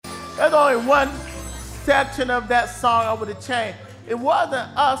There's only one section of that song I would have changed. It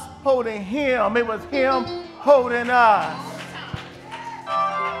wasn't us holding him, it was him holding us.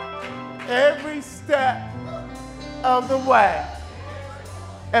 Every step of the way.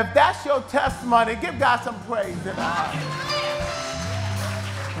 If that's your testimony, give God some praise in the house.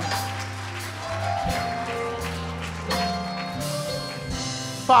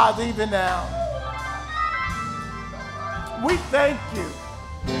 Father, even now, we thank you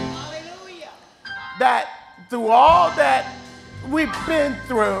that through all that we've been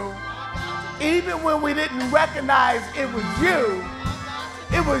through, even when we didn't recognize it was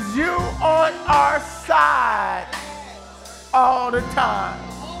you on our side all the time.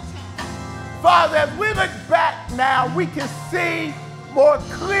 Father, as we look back now, we can see more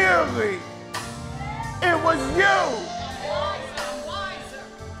clearly it was you.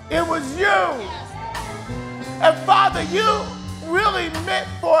 It was you. And Father, you really meant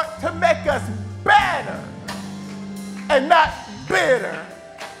for it to make us better and not bitter.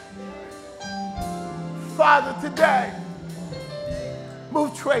 Father, today,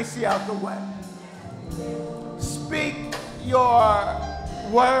 move Tracy out the way. Speak your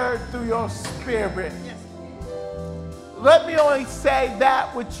word through your spirit. Let me only say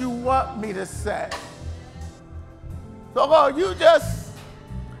that which you want me to say. So Lord, you just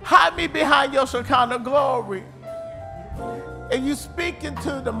hide me behind your Shekinah glory. And you speak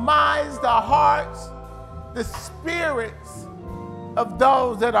into the minds, the hearts, the spirits of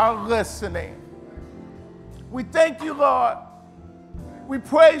those that are listening. We thank you, Lord. We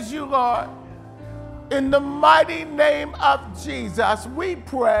praise you, Lord. In the mighty name of Jesus, we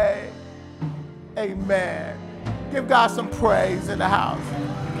pray. Amen. Give God some praise in the house.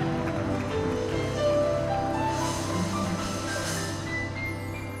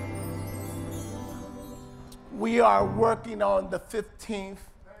 We are working on the 15th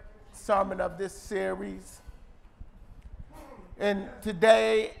sermon of this series. And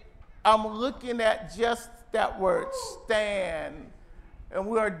today, I'm looking at just that word, stand. And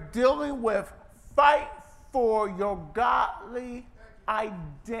we are dealing with fight for your godly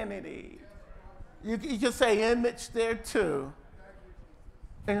identity. You can say image there too.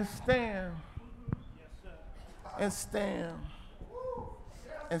 And stand. And stand.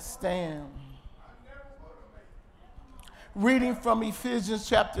 And stand. Reading from Ephesians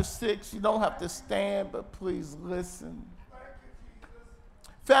chapter 6, you don't have to stand, but please listen.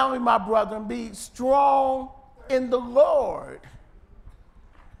 Family, my brethren, be strong in the Lord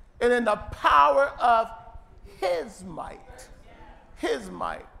and in the power of his might. His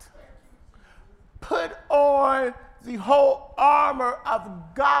might. Put on the whole armor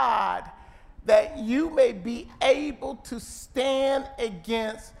of God that you may be able to stand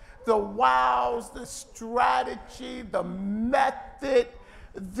against the wiles, the strategy, the method,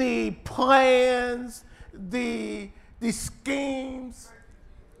 the plans, the schemes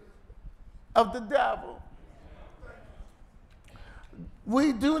of the devil.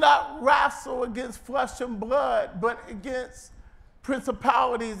 We do not wrestle against flesh and blood, but against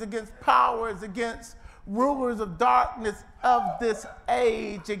principalities, against powers, against rulers of darkness of this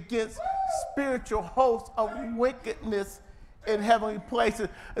age, against spiritual hosts of wickedness in heavenly places.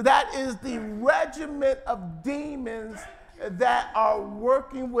 That is the regiment of demons that are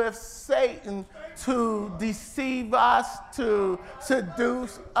working with Satan to deceive us, to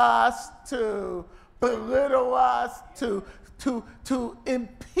seduce us, to belittle us, to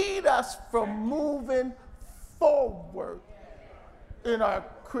impede us from moving forward in our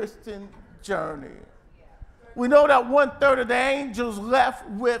Christian journey. We know that 1/3 of the angels left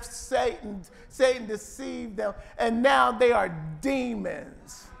with Satan. Satan deceived them, and now they are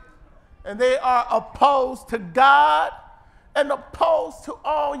demons. And they are opposed to God and opposed to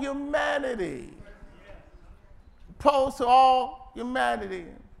all humanity. Opposed to all humanity.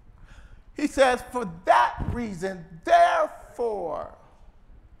 He says, for that reason, therefore,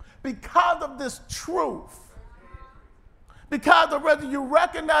 because of this truth, because of whether you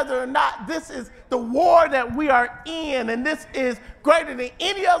recognize it or not, this is the war that we are in, and this is greater than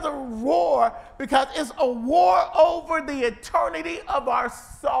any other war because it's a war over the eternity of our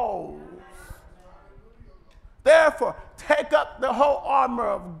souls. Therefore, take up the whole armor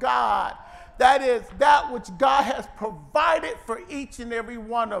of God. That is that which God has provided for each and every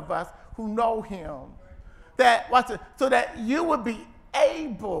one of us who know him. So that you would be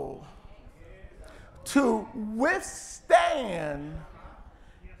able to withstand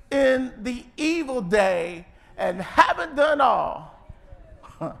in the evil day, and having done all,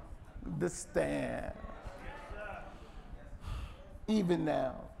 to stand. Even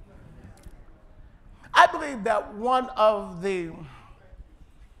now. I believe that one of the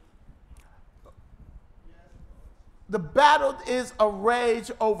the battle is a rage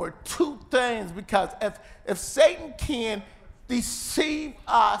over two things, because if Satan can deceive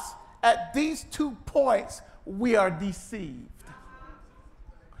us at these 2 points, we are deceived.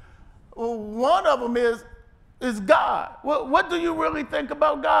 Well, one of them is God. What do you really think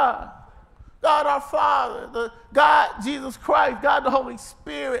about God? God our Father, God Jesus Christ, God the Holy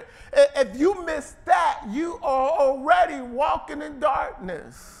Spirit. If you miss that, you are already walking in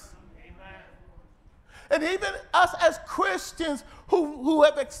darkness. Amen. And even us as Christians who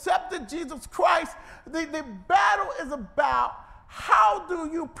have accepted Jesus Christ, the battle is about, how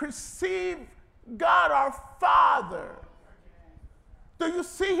do you perceive God our Father? Do you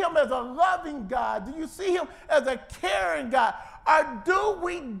see him as a loving God? Do you see him as a caring God? Or do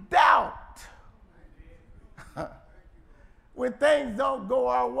we doubt when things don't go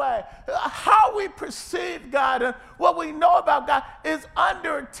our way? How we perceive God and what we know about God is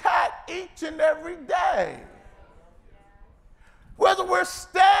under attack each and every day. Whether we're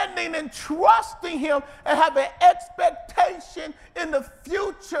standing and trusting him and have an expectation in the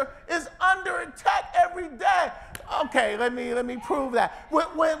future is under attack every day. Okay, let me prove that.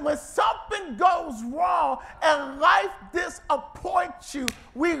 When something goes wrong and life disappoints you,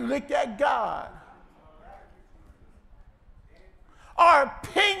 we look at God. Our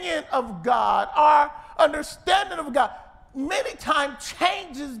opinion of God, our understanding of God, many times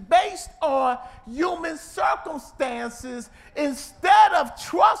changes based on human circumstances. Instead of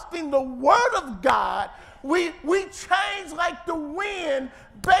trusting the Word of God, we change like the wind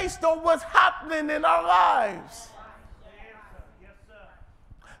based on what's happening in our lives.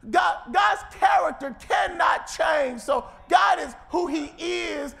 God's character cannot change. So God is who he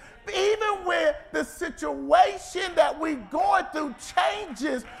is, even when the situation that we're going through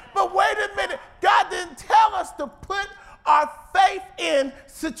changes. But wait a minute, God didn't tell us to put our faith in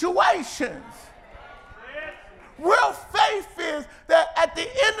situations. Real faith is that at the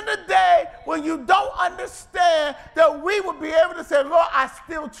end of the day, when you don't understand, that we will be able to say, Lord, I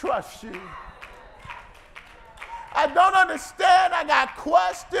still trust you. I don't understand. I got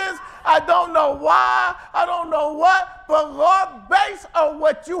questions. I don't know why. I don't know what. But Lord, based on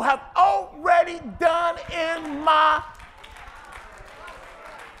what you have already done in my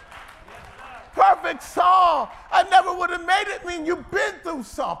perfect song, I never would have made it. Mean you've been through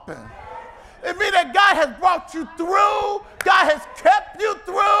something. It means that God has brought you through. God has kept you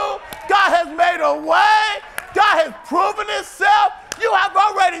through. God has made a way. God has proven himself. You have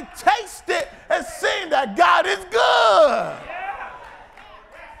already tasted and seen that God is good.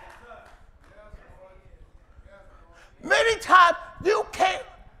 Many times you can't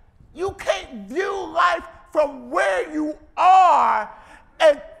view life from where you are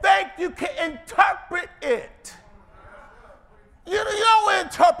and think you can interpret it. You don't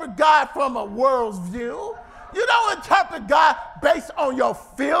interpret God from a world's view. You don't interpret God based on your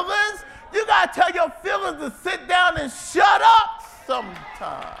feelings. You got to tell your feelings to sit down and shut up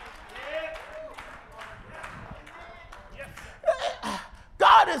sometimes.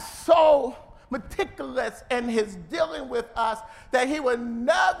 God is so meticulous in his dealing with us that he will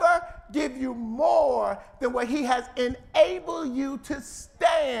never give you more than what he has enabled you to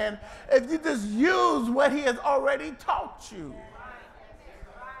stand if you just use what he has already taught you.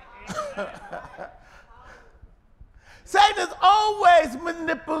 Satan is always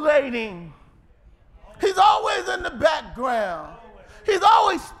manipulating. He's always in the background. He's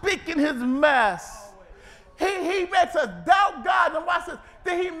always speaking his mess. He makes us doubt God. And watch this.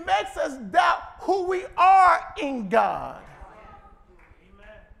 Then he makes us doubt who we are in God.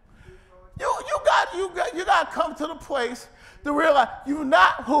 You got to come to the place to realize you're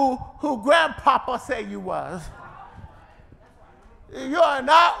not who grandpapa said you was. You are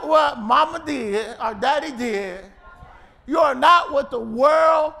not what mama did or daddy did. You are not what the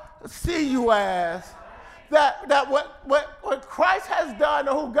world see you as. That what Christ has done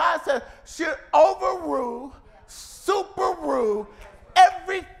or who God says should overrule, super rule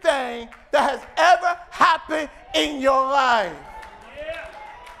everything that has ever happened in your life.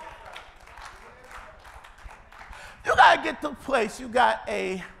 You got to get to the place you got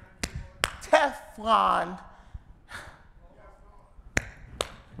a Teflon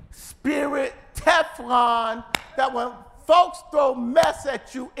spirit, Teflon, that when folks throw mess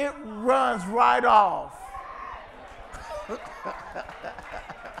at you, it runs right off.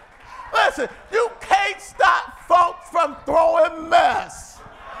 Listen, you can't stop folks from throwing mess.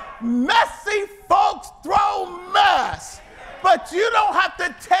 Messy folks throw mess, but you don't have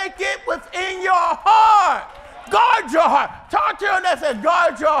to take it within your heart. Guard your heart. Talk to your neighbor and say,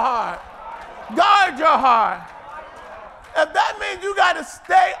 guard your heart. Guard your heart. If that means you got to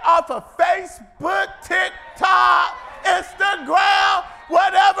stay off of Facebook, TikTok, Instagram,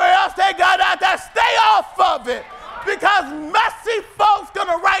 whatever else they got out there, stay off of it. Because messy folks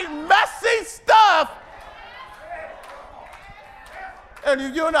gonna write messy stuff. And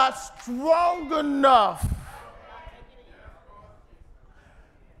if you're not strong enough,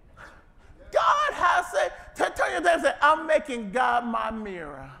 God has said, turn your head and say, I'm making God my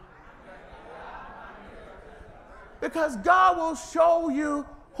mirror. Because God will show you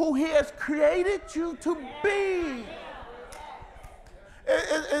who he has created you to be.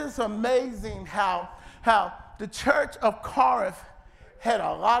 It's amazing how the church of Corinth had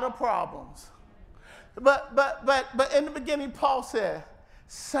a lot of problems. But in the beginning, Paul said,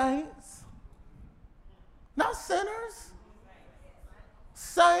 saints, not sinners,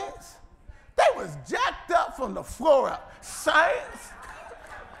 saints. They was jacked up from the floor up. Saints.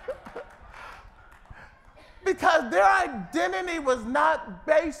 Because their identity was not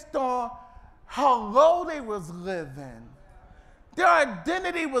based on how low they was living. Their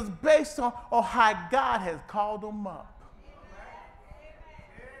identity was based on how God has called them up.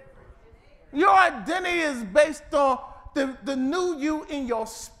 Your identity is based on the new you in your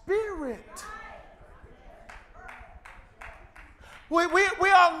spirit. We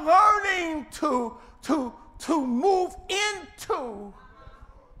are learning to move into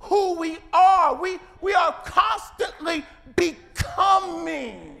who we are. We are constantly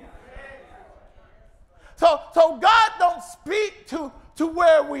becoming. So God don't speak to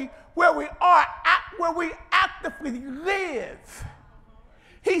where we are, where we actively live.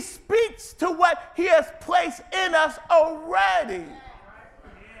 He speaks to what he has placed in us already.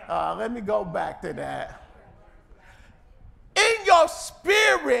 Let me go back to that. In your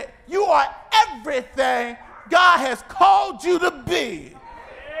spirit, you are everything God has called you to be.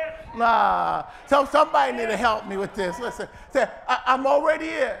 So somebody need to help me with this. Listen, say, I'm already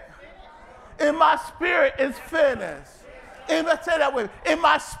in. In my spirit, it's finished. Let's say that way. In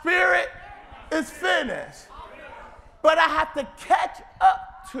my spirit, it's finished. But I have to catch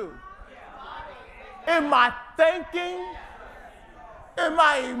up to. In my thinking, in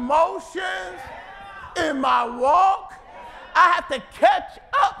my emotions, in my walk, I have to catch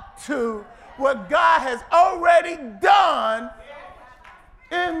up to what God has already done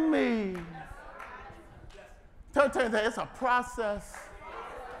in me. It's a process.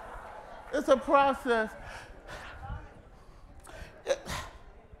 It's a process.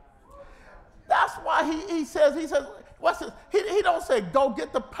 That's why he says, what's this? He don't say, go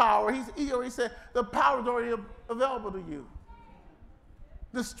get the power. He already said, the power is already available to you.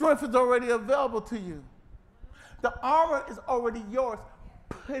 The strength is already available to you. The armor is already yours.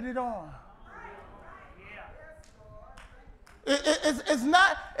 Put it on. It's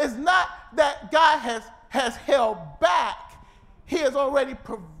not that God has held back. He has already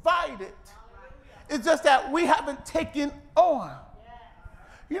provided. It's just that we haven't taken on.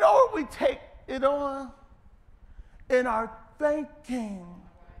 You know what we take it on? In our thinking,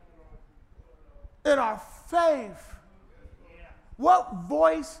 in our faith. What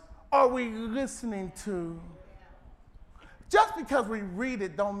voice are we listening to? Just because we read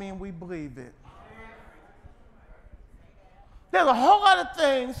it don't mean we believe it. There's a whole lot of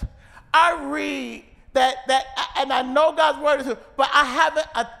things I read that and I know God's word is true, but I haven't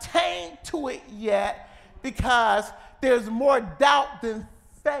attained to it yet because there's more doubt than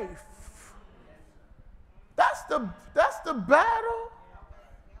faith. That's the battle.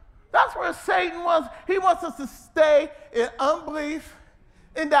 That's where Satan wants. He wants us to stay in unbelief,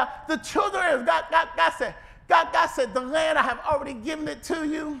 in doubt. The children of God said, the land I have already given it to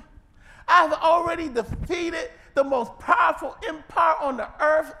you. I have already defeated the most powerful empire on the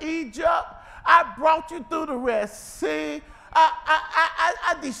earth, Egypt. I brought you through the Red Sea.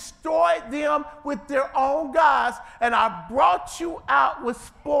 I destroyed them with their own gods, and I brought you out with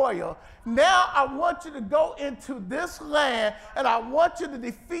spoil. Now I want you to go into this land, and I want you to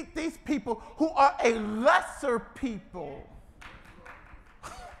defeat these people who are a lesser people.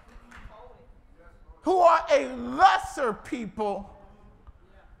 Who are a lesser people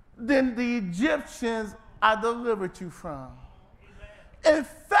than the Egyptians I delivered you from. In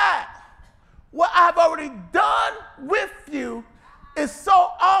fact, what I've already done with you is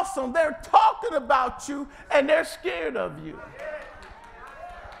so awesome. They're talking about you and they're scared of you.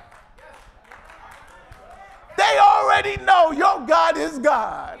 They already know your God is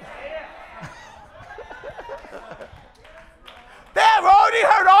God. They have already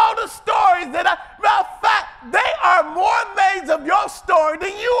heard all the stories matter of fact, they are more amazed of your story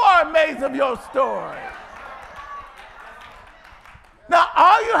than you are amazed of your story. Now,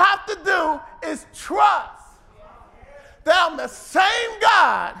 all you have to do is trust that I'm the same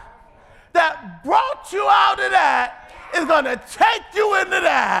God that brought you out of that is going to take you into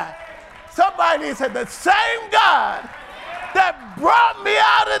that. Somebody needs to say, the same God that brought me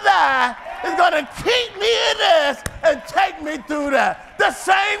out of that is going to keep me in this and take me through that. The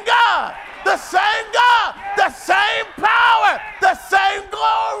same God, the same God, the same power, the same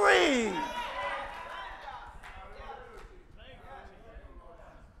glory.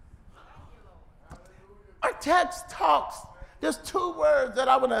 Our text talks, there's two words that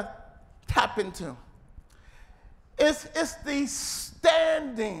I want to tap into. It's the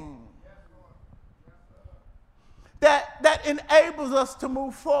standing that enables us to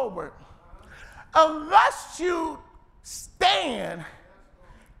move forward. Unless you stand,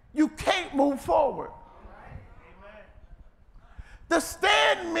 you can't move forward. The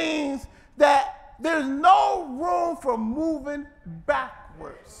stand means that there's no room for moving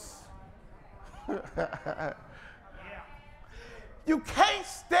backwards. You can't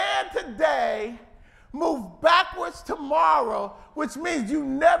stand today, move backwards tomorrow, which means you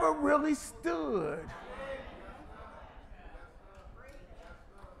never really stood.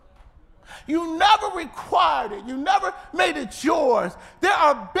 You never required it. You never made it yours. There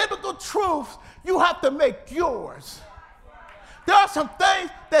are biblical truths you have to make yours. There are some things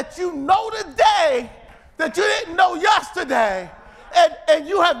that you know today that you didn't know yesterday, and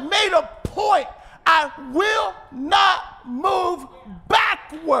you have made a point. I will not move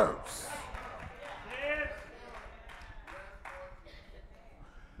backwards.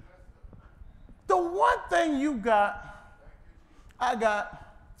 The one thing you got, I got,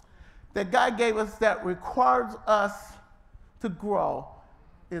 that God gave us that requires us to grow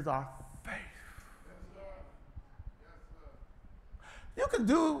is our faith. You can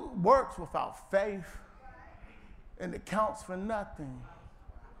do works without faith, and it counts for nothing.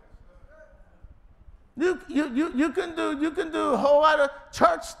 You can do a whole lot of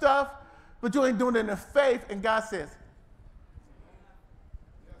church stuff, but you ain't doing it in faith, and God says,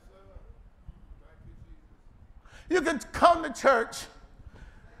 you can come to church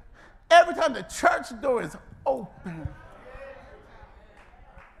every time the church door is open,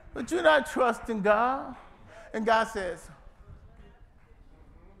 but you're not trusting God, and God says,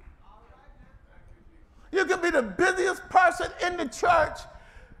 you can be the busiest person in the church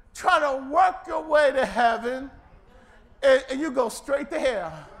trying to work your way to heaven, and you go straight to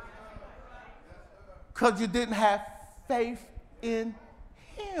hell because you didn't have faith in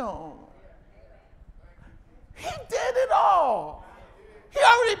him. He did it all. He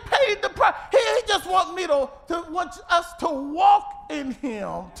already paid the price. He just wants wants us to walk in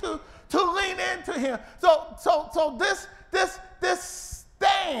him, to lean into him. So this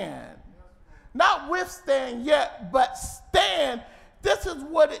stand, not withstand yet, but stand. This is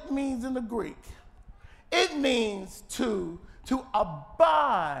what it means in the Greek. It means to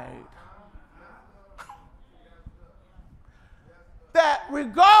abide. That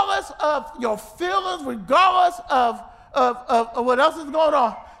regardless of your feelings, regardless of what else is going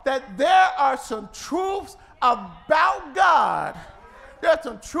on, that there are some truths about God. There's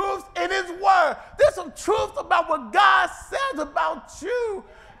some truths in his word. There's some truths about what God says about you,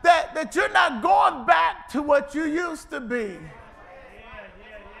 that you're not going back to what you used to be.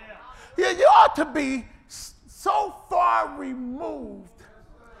 You ought to be so far removed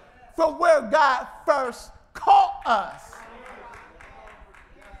from where God first called us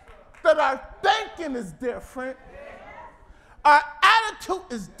that our thinking is different, our attitude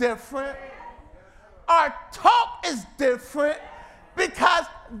is different, our talk is different, because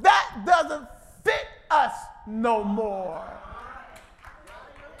that doesn't fit us no more.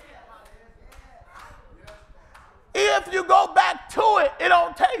 If you go back to it, it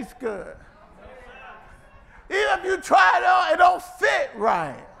don't taste good. Even if you try it on, it don't fit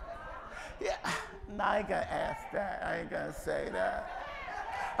right. Yeah. No, I ain't gonna ask that. I ain't gonna say that.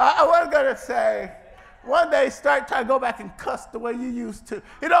 I was gonna say, one day start trying to go back and cuss the way you used to.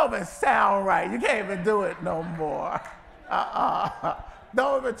 It don't even sound right. You can't even do it no more.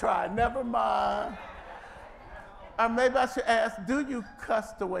 Don't even try. Never mind. Or maybe I should ask, do you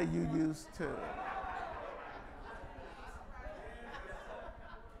cuss the way you used to?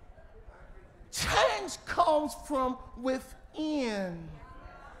 Change comes from within.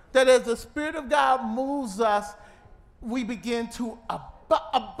 That as the Spirit of God moves us, we begin to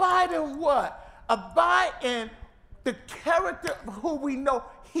abide in what? Abide in the character of who we know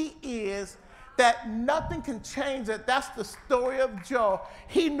he is, that nothing can change it. That's the story of Job.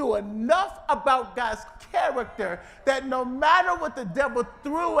 He knew enough about God's character that no matter what the devil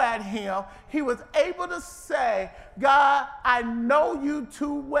threw at him, he was able to say, God, I know you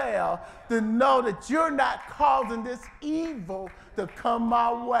too well to know that you're not causing this evil to come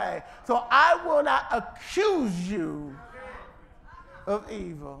my way. So I will not accuse you of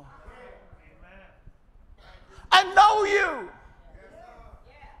evil. I know you.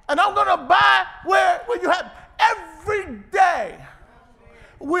 And I'm going to buy where you have every day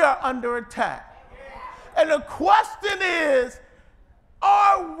we are under attack. And the question is,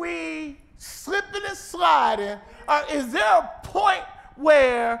 are we slipping and sliding? Or is there a point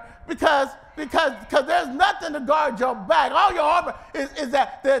where, because there's nothing to guard your back, all your armor is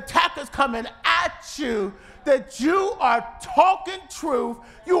that the attacker's coming at you, that you are talking truth,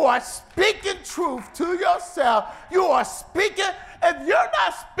 you are speaking truth to yourself, you are speaking. If you're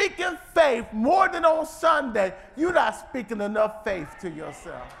not speaking faith more than on Sunday, you're not speaking enough faith to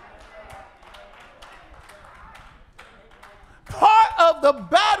yourself. Part of the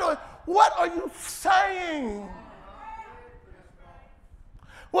battle, what are you saying?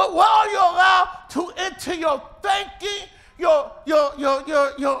 What are you allowed to enter your thinking, your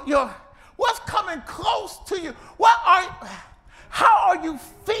what's coming close to you? How are you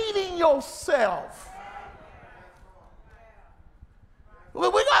feeding yourself? We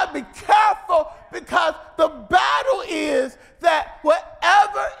got to be careful, because the battle is that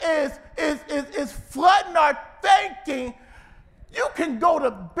whatever is flooding our thinking, you can go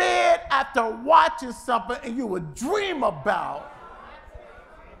to bed after watching something and you would dream about.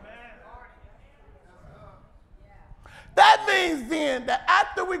 That means then that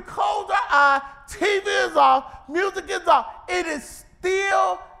after we close our eye, TV is off, music is off, it is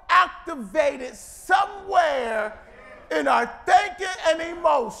still activated somewhere in our thinking and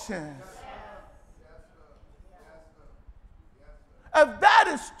emotions. If that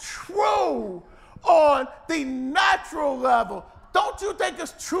is true on the natural level, don't you think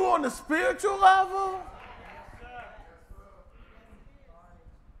it's true on the spiritual level?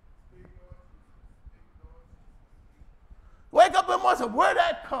 Wake up in the morning and say, where'd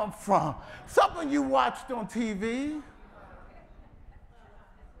that come from? Something you watched on TV.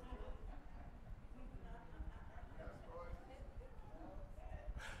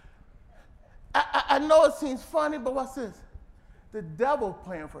 I know it seems funny, but what's this? The devil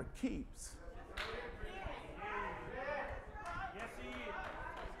playing for keeps.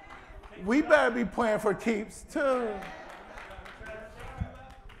 We better be playing for keeps too.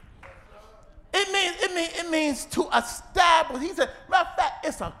 It means to establish. He said, matter of fact,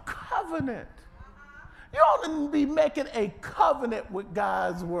 it's a covenant. You ought to be making a covenant with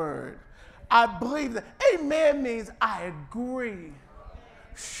God's word. I believe that. Amen means I agree.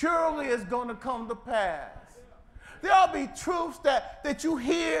 Surely it's going to come to pass. There'll be truths that you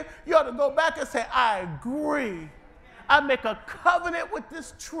hear, you ought to go back and say, I agree. I make a covenant with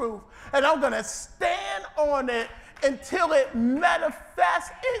this truth, and I'm going to stand on it until it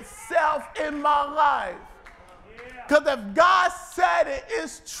manifests itself in my life. Because if God said it,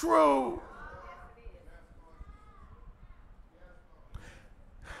 it's true.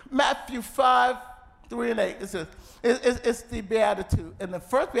 Matthew 5, 3 and 8, it says, it's the Beatitude. And the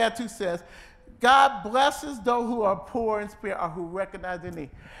first Beatitude says, God blesses those who are poor in spirit or who recognize their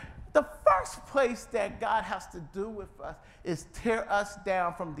need. The first place that God has to do with us is tear us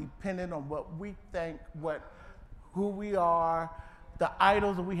down from depending on what we think, who we are, the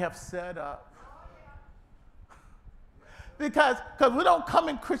idols that we have set up. Because we don't come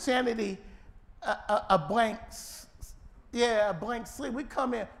in Christianity a blank slate. We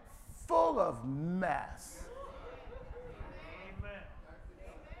come in full of mess. Amen.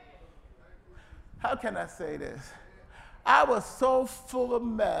 How can I say this? I was so full of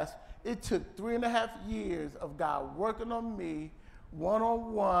mess, it took 3.5 years of God working on me,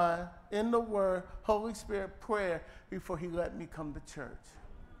 one-on-one, in the Word, Holy Spirit prayer, before he let me come to church.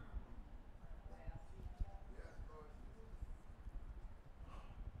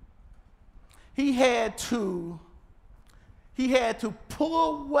 He had to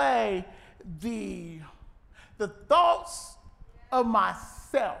pull away the thoughts of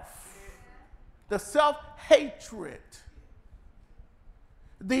myself, the self-hatred,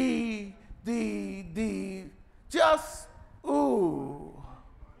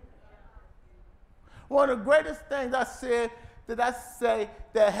 One of the greatest things I say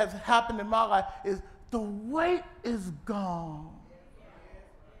that has happened in my life is the weight is gone.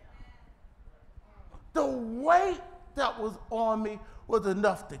 The weight that was on me was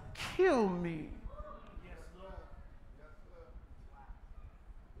enough to kill me.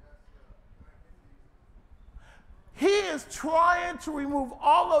 He is trying to remove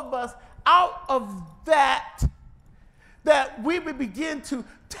all of us out of that we would begin to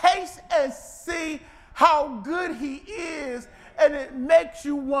taste and see how good he is, and it makes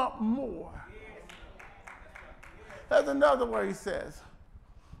you want more. There's another word he says.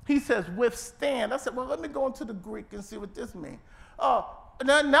 He says, withstand. I said, well, let me go into the Greek and see what this means.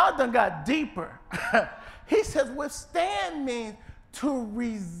 now it done got deeper. He says withstand means to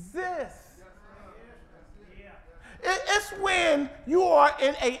resist. It's when you are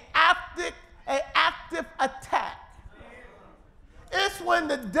in an active attack. It's when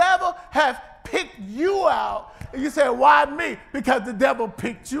the devil has picked you out. And you say, why me? Because the devil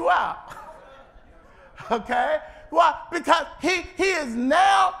picked you out. Okay? Why? Because he is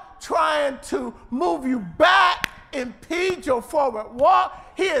now trying to move you back, impede your forward walk.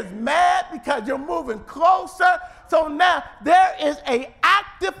 He is mad because you're moving closer. So now there is an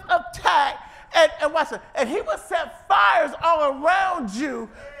active attack. And watch it. And he will set fires all around you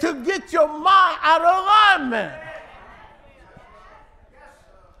to get your mind out of alignment.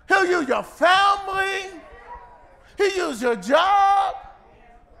 He'll use your family. He'll use your job.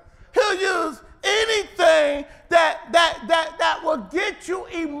 He'll use anything that will get you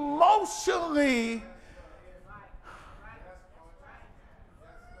emotionally.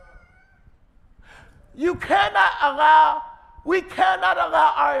 We cannot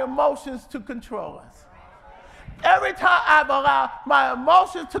allow our emotions to control us. Every time I've allowed my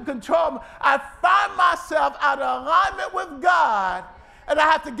emotions to control me, I find myself out of alignment with God, and I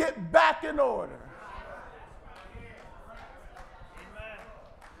have to get back in order.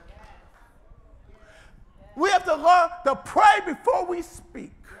 We have to learn to pray before we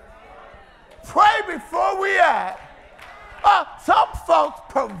speak. Pray before we act. Some folks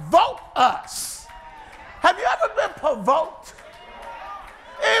provoke us. Have you ever been provoked?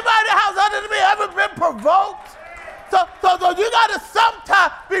 Anybody in the house other than me ever been provoked? So you got to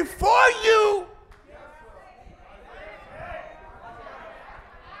sometime before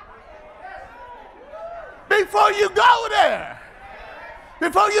you go there,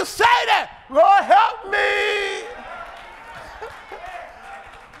 before you say that, Lord help me.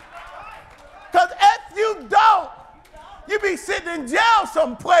 Because if you don't, you be sitting in jail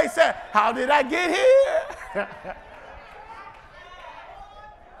someplace saying, how did I get here?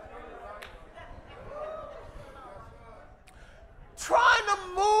 Trying to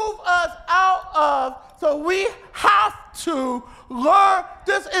move us out of, so we have to learn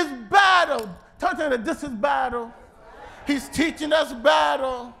this is battle. Turn to it, this is battle. He's teaching us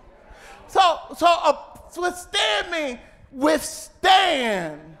battle. So withstand means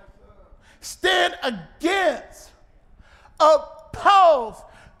withstand. Stand against. Oppose.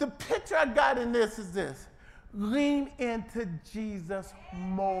 The picture I got in this is this. Lean into Jesus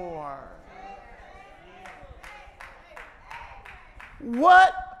more.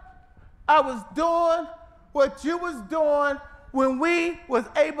 What I was doing, what you was doing when we was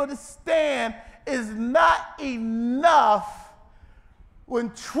able to stand is not enough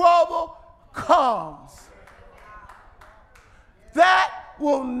when trouble comes. That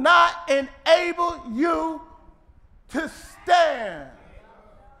will not enable you to stand.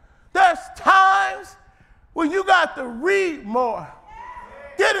 There's times when you got to read more,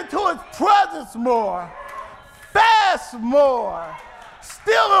 get into his presence more, fast more,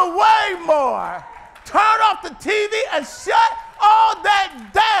 steal away more, turn off the TV and shut all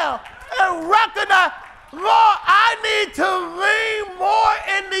that down and recognize, Lord, I need to lean more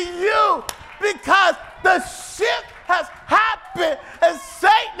into you because the shift has happened and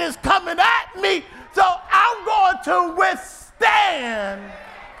Satan is coming at me, so I'm going to withstand.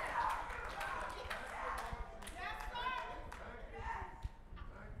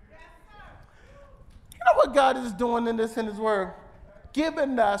 You know what God is doing in this in his word?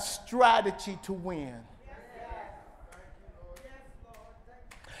 Giving us strategy to win.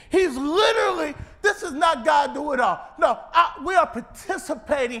 He's literally, this is not God do it all. No, we are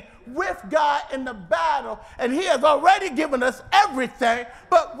participating with God in the battle, and he has already given us everything,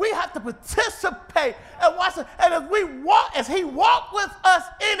 but we have to participate and watch it. And as he walked with us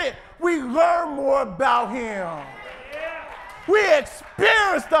in it, we learn more about him. We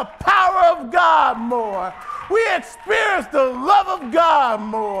experience the power of God more. We experience the love of God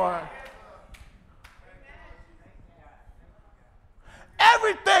more.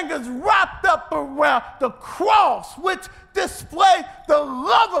 Everything is wrapped up around the cross, which displays the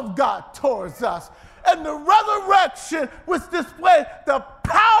love of God towards us, and the resurrection, which displays the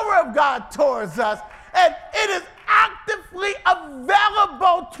power of God towards us. And it is actively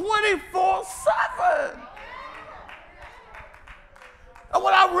available 24/7. And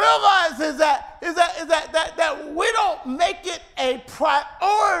what I realize is that we don't make it a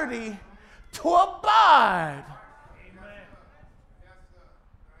priority to abide.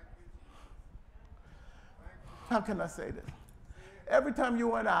 How can I say this? Every time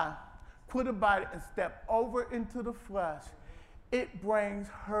you and I quit abiding and step over into the flesh, it brings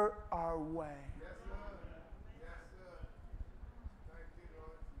hurt our way.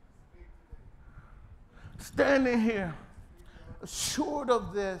 standing here, assured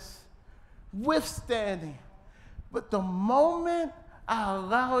of this, withstanding. But the moment I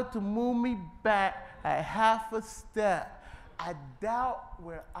allow it to move me back a half a step, I doubt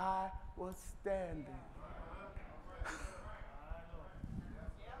where I was standing.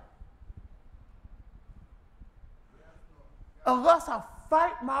 Unless I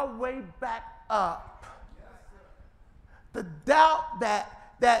fight my way back up, the doubt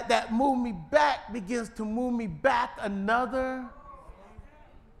that moved me back begins to move me back another.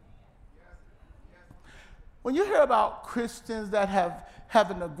 When you hear about Christians that have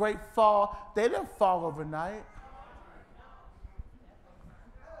having a great fall, they didn't fall overnight.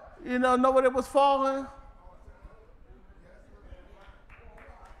 You know where it was falling?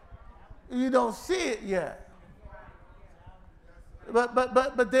 You don't see it yet.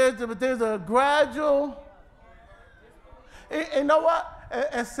 But there's a gradual. And you know what?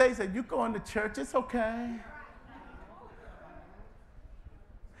 And say, you going to church, it's okay.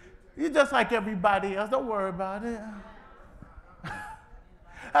 You're just like everybody else. Don't worry about it.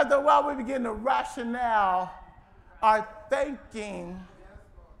 After a while, we begin to rationale our thinking.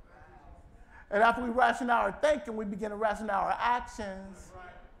 And after we rationale our thinking, we begin to rationale our actions.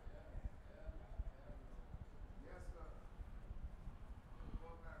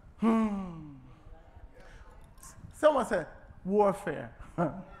 Someone said, warfare.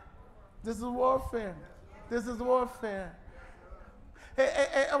 This is warfare. This is warfare.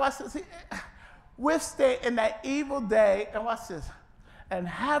 And watch this. Withstand in that evil day, and watch this, and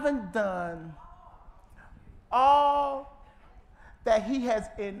having done all that he has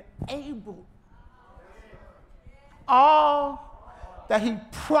enabled, all that he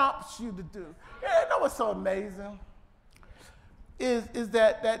prompts you to do. You know what's so amazing? Is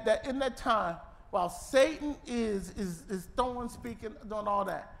that in that time, while Satan is throwing, speaking, doing all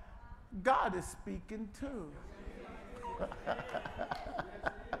that, God is speaking too.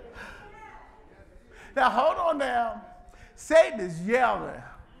 Now hold on now. Satan is yelling,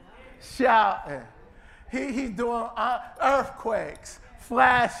 shouting. He's doing earthquakes,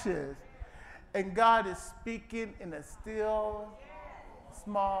 flashes. And God is speaking in a still,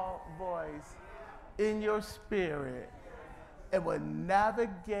 small voice in your spirit. It will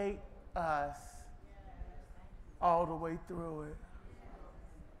navigate us all the way through it.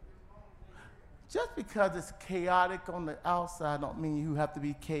 Just because it's chaotic on the outside don't mean you have to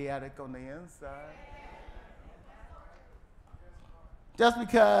be chaotic on the inside. Just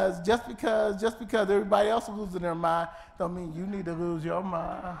because everybody else is losing their mind don't mean you need to lose your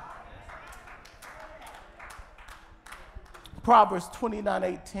mind. Proverbs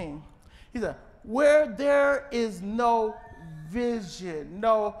 29:18. He said, where there is no vision,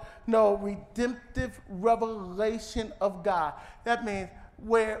 no redemptive revelation of God. That means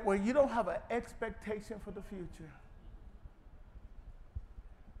where you don't have an expectation for the future.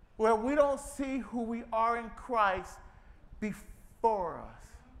 Where we don't see who we are in Christ before us.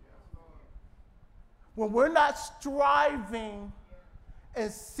 When we're not striving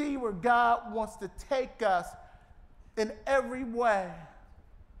and see where God wants to take us in every way.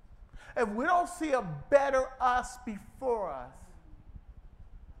 If we don't see a better us before us,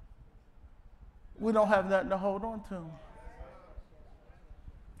 we don't have nothing to hold on to.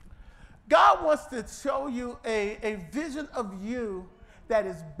 God wants to show you a vision of you that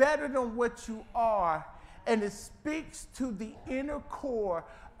is better than what you are, and it speaks to the inner core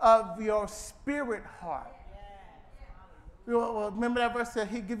of your spirit heart. Well, remember that verse said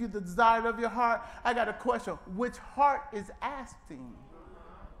he give you the desire of your heart? I got a question. Which heart is asking?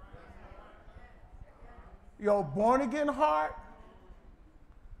 Your born-again heart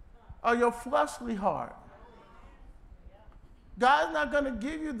or your fleshly heart? God's not going to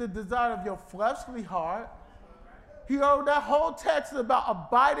give you the desire of your fleshly heart. That whole text is about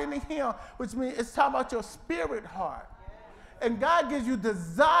abiding in him, which means it's talking about your spirit heart. And God gives you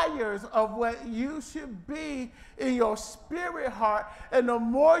desires of what you should be in your spirit heart. And the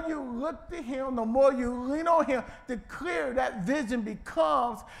more you look to him, the more you lean on him, the clearer that vision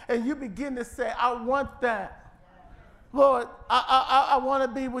becomes. And you begin to say, I want that. Lord, I want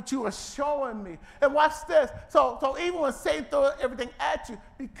to be what you are showing me. And watch this. So even when Satan throws everything at you,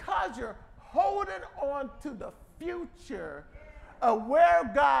 because you're holding on to the future of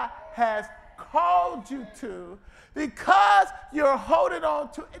where God has called you to, because you're holding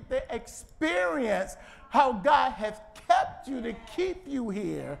on to the experience, how God has kept you to keep you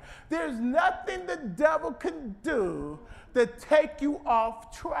here, there's nothing the devil can do to take you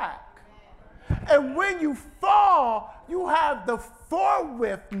off track. And when you fall, you have the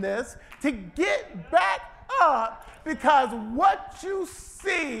forthwithness to get back up because what you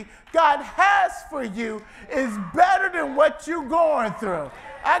see God has for you is better than what you're going through.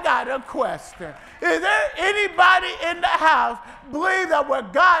 I got a question. Is there anybody in the house believe that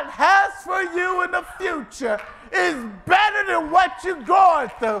what God has for you in the future is better than what you're going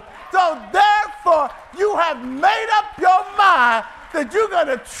through? So therefore, you have made up your mind that you're going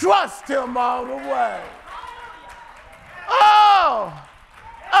to trust him all the way. Oh!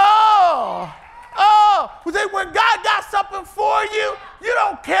 See, when God got something for you, you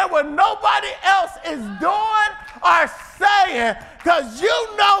don't care what nobody else is doing or saying, because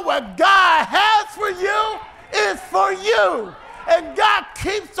you know what God has for you is for you. And God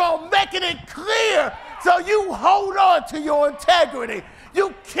keeps on making it clear, so you hold on to your integrity.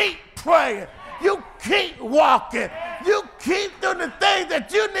 You keep praying. You keep walking. You keep doing the things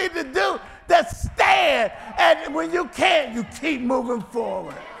that you need to do that stand. And when you can't, you keep moving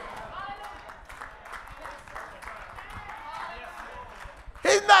forward.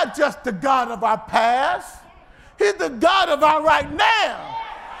 He's not just the God of our past. He's the God of our right now.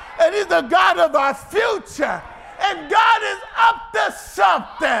 And he's the God of our future. And God is up to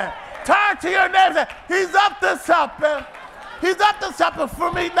something. Turn to your neighbor and say, he's up to something. He's up to something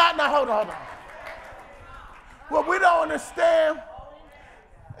for me. Now, hold on. What we don't understand,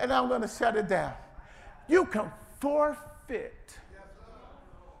 and I'm going to shut it down. You can forfeit.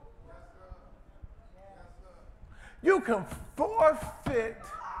 You can forfeit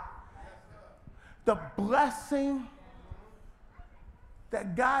the blessing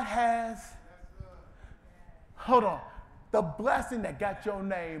that God has. Hold on. The blessing that got your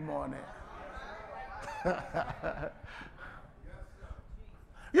name on it.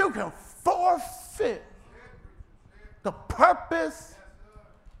 You can forfeit the purpose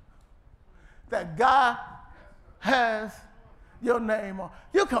that God has your name on.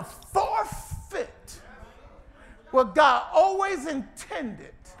 You can forfeit what God always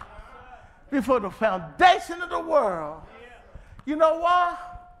intended before the foundation of the world. You know why?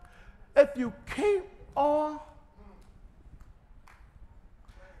 If you keep on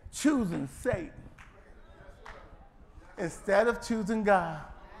choosing Satan instead of choosing God.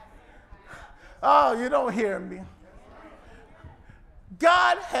 Oh, you don't hear me.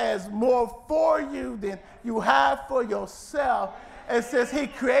 God has more for you than you have for yourself. And since he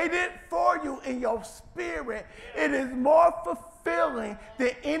created it for you in your spirit, it is more fulfilling than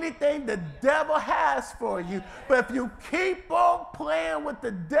anything the devil has for you. But if you keep on playing with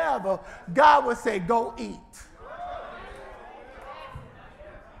the devil, God will say, go eat.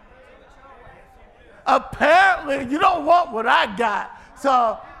 Apparently, you don't want what I got.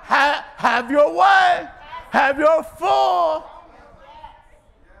 So have your way. Have your full.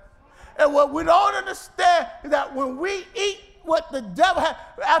 And what we don't understand is that when we eat what the devil has,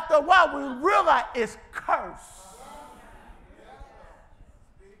 after a while we realize it's cursed.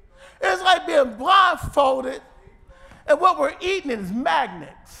 It's like being blindfolded, and what we're eating is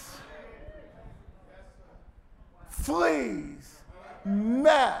magnets, fleas,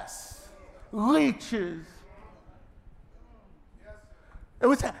 mess, leeches. And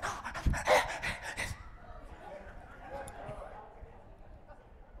we say,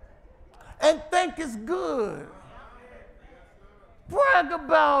 and think it's good. Brag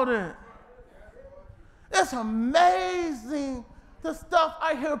about it. It's amazing the stuff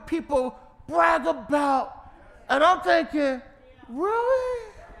I hear people brag about. And I'm thinking,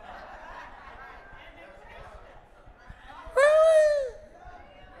 really? Really?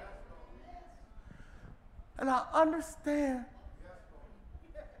 And I understand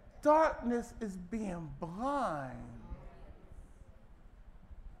darkness is being blind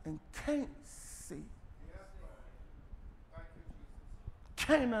and can't see.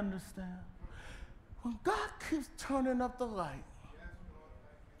 Can't understand. When God keeps turning up the light,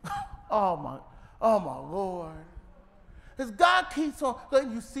 oh my Lord. As God keeps on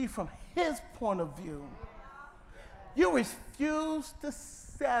letting you see from his point of view, you refuse to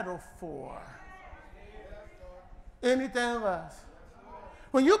settle for anything less.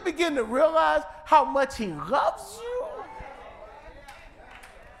 When you begin to realize how much he loves you,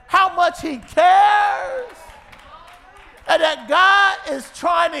 how much he cares, and that God is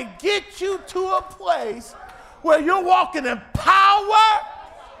trying to get you to a place where you're walking in power,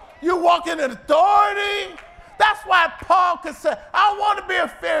 you're walking in authority. That's why Paul could say, I don't want to be a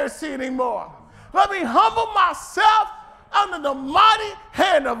Pharisee anymore. Let me humble myself under the mighty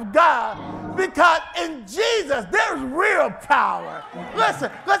hand of God, because in Jesus there's real power.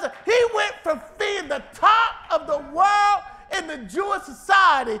 Listen, he went from being the top of the world in the Jewish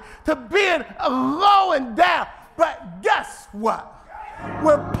society to being low and down. But guess what?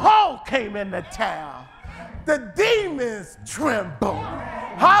 When Paul came into town, the demons trembled.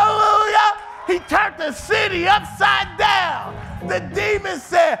 Hallelujah. He turned the city upside down. The demons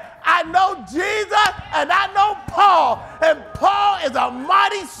said, I know Jesus and I know Paul, and Paul is a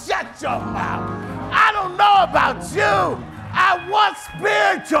mighty shut your mouth. I don't know about you. I want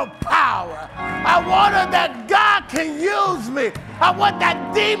spiritual power. I want that God can use me. I want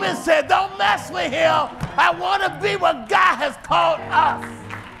that demon said, don't mess with him. I want to be what God has called us.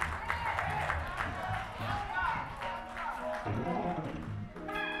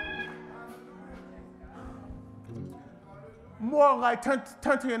 More light. Turn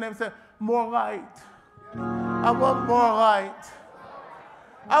to your neighbor and say, more light. I want more light.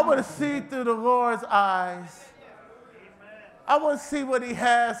 I want to see through the Lord's eyes. I want to see what he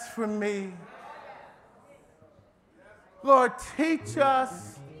has for me. Lord, teach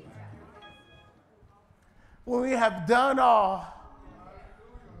us when we have done all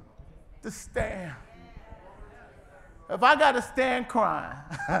to stand. If I got to stand crying,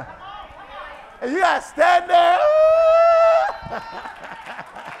 and you got to stand there,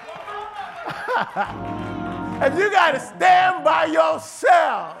 if you got to stand by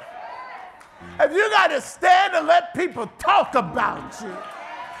yourself, if you got to stand and let people talk about you,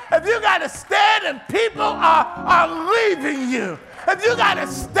 if you got to stand and people are leaving you, if you got to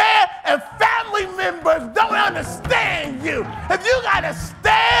stand and family members don't understand you, if you got to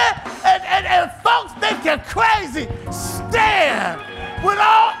stand and folks think you're crazy, stand. When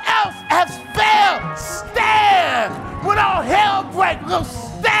all else has failed, stand. When all hell breaks loose,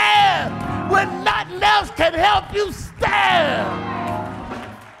 stand. When nothing else can help you, stand.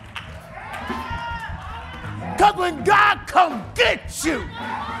 Because when God come get you,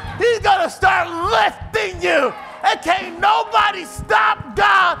 he's going to start lifting you. And can't nobody stop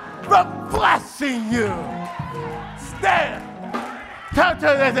God from blessing you. Stand. Turn to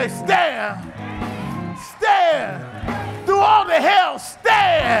them and say, stand. Stand. Through all the hell,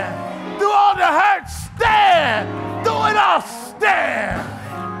 stand. Through all the hurt, stand. Through it all, stand.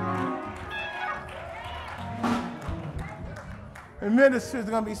 The ministry is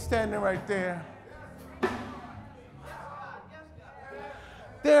going to be standing right there.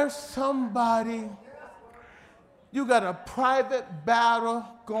 There's somebody, you got a private battle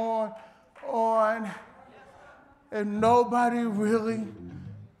going on, and nobody really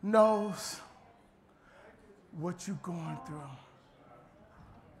knows what you're going through.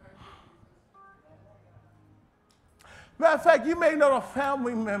 Matter of fact, you may know a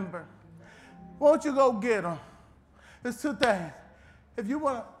family member. Why don't you go get them? There's two things. If you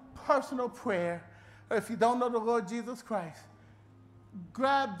want a personal prayer, or if you don't know the Lord Jesus Christ,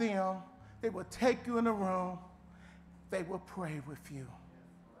 grab them. They will take you in a room. They will pray with you.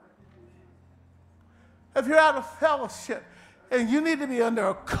 If you're out of fellowship and you need to be under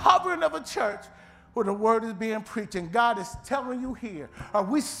a covering of a church where the word is being preached and God is telling you here, or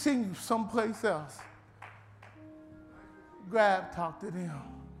we sing you someplace else, talk to them.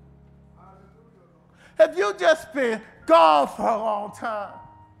 If you just been gone for a long time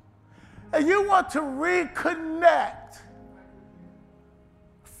and you want to reconnect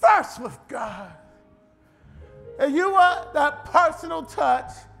first with God, and you want that personal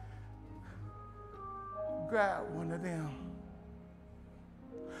touch, grab one of them.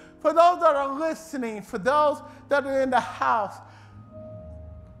 For those that are listening, for those that are in the house,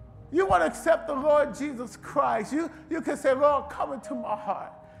 you want to accept the Lord Jesus Christ. You can say, Lord, come into my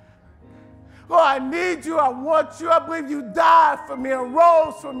heart. Lord, I need you. I want you. I believe you died for me and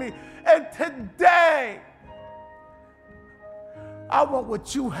rose for me. And today, I want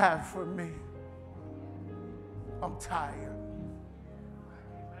what you have for me. I'm tired.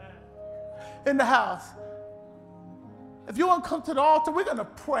 In the house, if you want to come to the altar, we're going to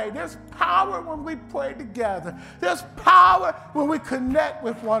pray. There's power when we pray together. There's power when we connect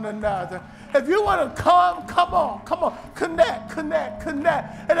with one another. If you want to come on. Connect.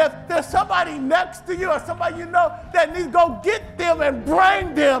 And if there's somebody next to you or somebody you know that needs to go get them and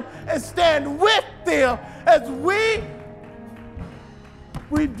bring them and stand with them as we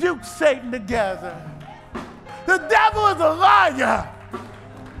rebuke Satan together. The devil is a liar,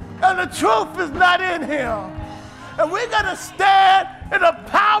 and the truth is not in him. And we're going to stand in the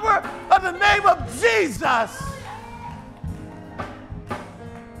power of the name of Jesus.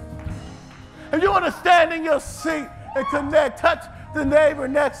 If you want to stand in your seat and connect, touch the neighbor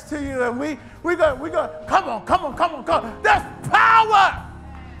next to you, and we go, come on. There's power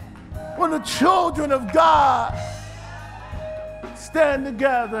when the children of God stand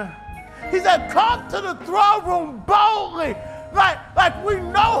together. He said, come to the throne room boldly, like we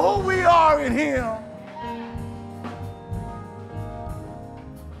know who we are in him.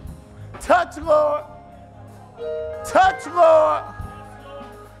 Touch, Lord. Touch, Lord.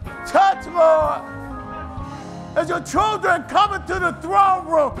 Touch, Lord. As your children come into the throne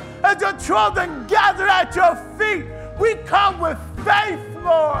room, as your children gather at your feet, we come with faith,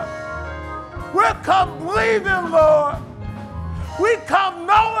 Lord. We come believing, Lord. We come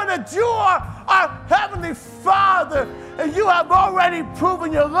knowing that you are our Heavenly Father, and you have already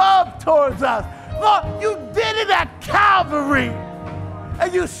proven your love towards us. Lord, you did it at Calvary,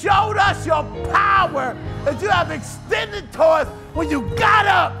 and you showed us your power that you have extended to us when you got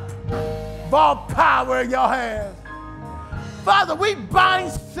up with all power in your hands. Father, we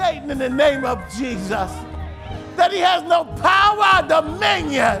bind Satan in the name of Jesus, that he has no power or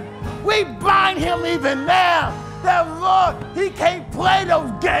dominion. We bind him even now, that, Lord, he can't play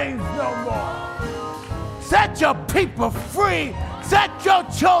those games no more. Set your people free. Set your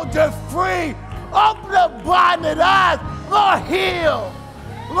children free. Open up blinded eyes. Lord, heal.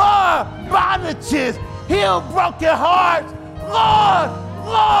 Lord, bondages. Heal broken hearts.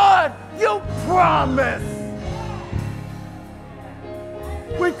 Lord, you promised.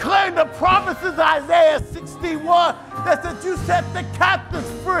 We claim the promises of Isaiah 61 that said you set the captives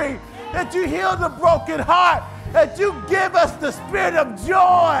free, that you heal the broken heart, that you give us the spirit of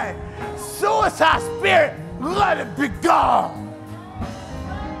joy. Suicide spirit, let it be gone.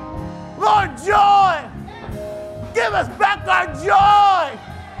 Lord, joy. Give us back our joy.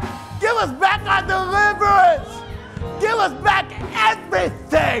 Give us back our deliverance. Give us back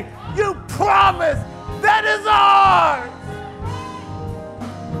everything you promised that is ours.